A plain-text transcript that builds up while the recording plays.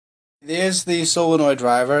There's the solenoid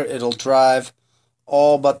driver. It'll drive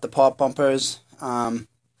all but the pop bumpers.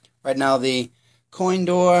 Right now the coin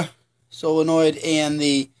door, solenoid, and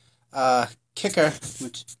the kicker,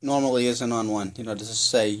 which normally isn't on one, just to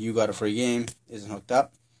say you got a free game, isn't hooked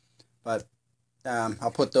up. But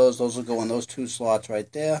I'll put those will go in those two slots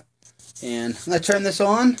right there. And I'm going to turn this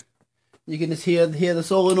on. You can just hear the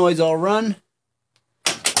solenoids all run.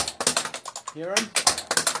 Hear them?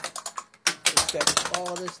 Just got all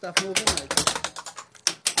of this stuff moving.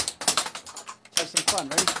 Have some fun,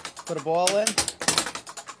 ready? Put a ball in.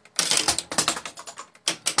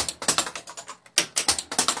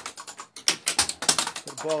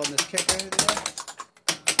 Put a ball in this kicker there.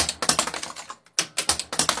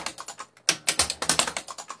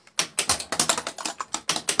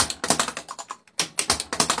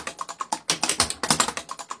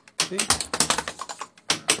 See?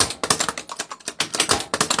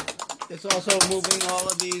 It's also moving all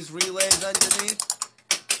of these relays underneath.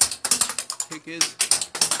 Kickers.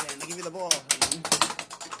 And I'll give you the ball.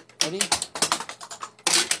 Ready?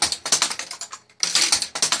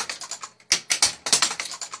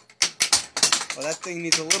 Well, that thing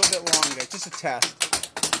needs a little bit longer. Just a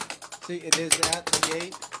test. See, it is at the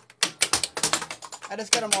gate. I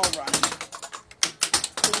just got them all running.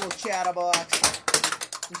 A little chatterbox.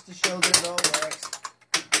 Just to show that it all works.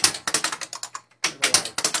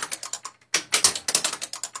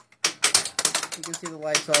 You can see the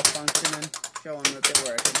lights all functioning, showing that they're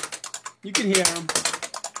working. You can hear them.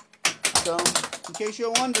 So, in case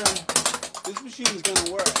you're wondering, this machine is going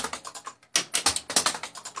to work.